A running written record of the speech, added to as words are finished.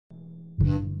Hello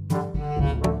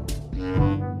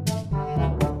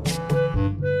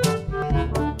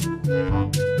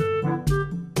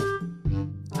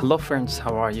friends,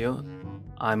 how are you?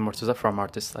 I'm Morteza from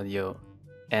Artist Studio,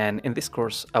 and in this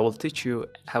course I will teach you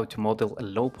how to model a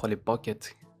low poly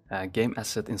bucket game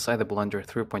asset inside the Blender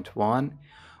 3.1,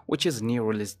 which is new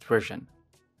released version.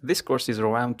 This course is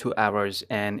around 2 hours,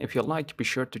 and if you like, be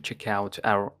sure to check out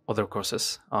our other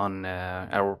courses on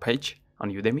our page on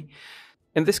Udemy.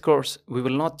 In this course, we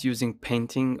will not using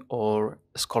painting or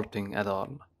sculpting at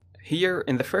all. Here,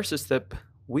 in the first step,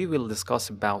 we will discuss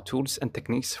about tools and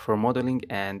techniques for modeling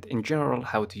and in general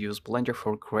how to use Blender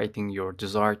for creating your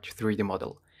desired 3D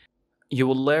model. You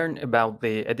will learn about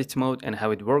the edit mode and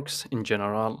how it works in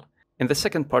general. In the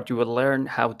second part, you will learn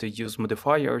how to use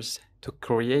modifiers to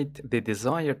create the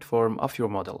desired form of your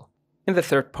model. In the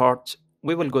third part,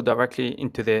 we will go directly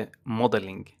into the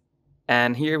modeling.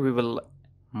 And here we will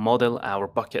model our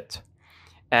bucket.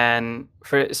 And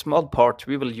for a small part,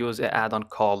 we will use an add-on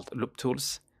called Loop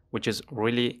Tools, which is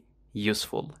really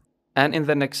useful. And in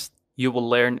the next, you will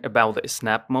learn about the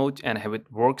snap mode and how it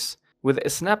works. With a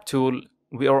snap tool,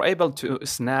 we are able to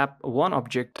snap one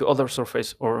object to other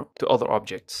surface or to other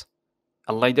objects.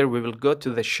 And later, we will go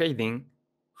to the shading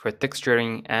for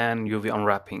texturing and UV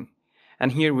unwrapping.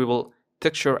 And here we will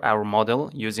texture our model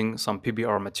using some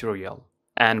PBR material.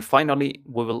 And finally,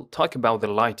 we will talk about the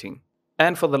lighting.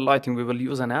 And for the lighting, we will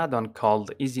use an add-on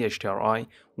called Easy HDRI,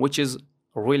 which is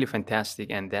really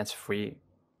fantastic and that's free.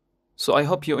 So I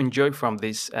hope you enjoy from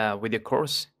this video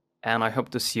course, and I hope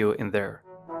to see you in there.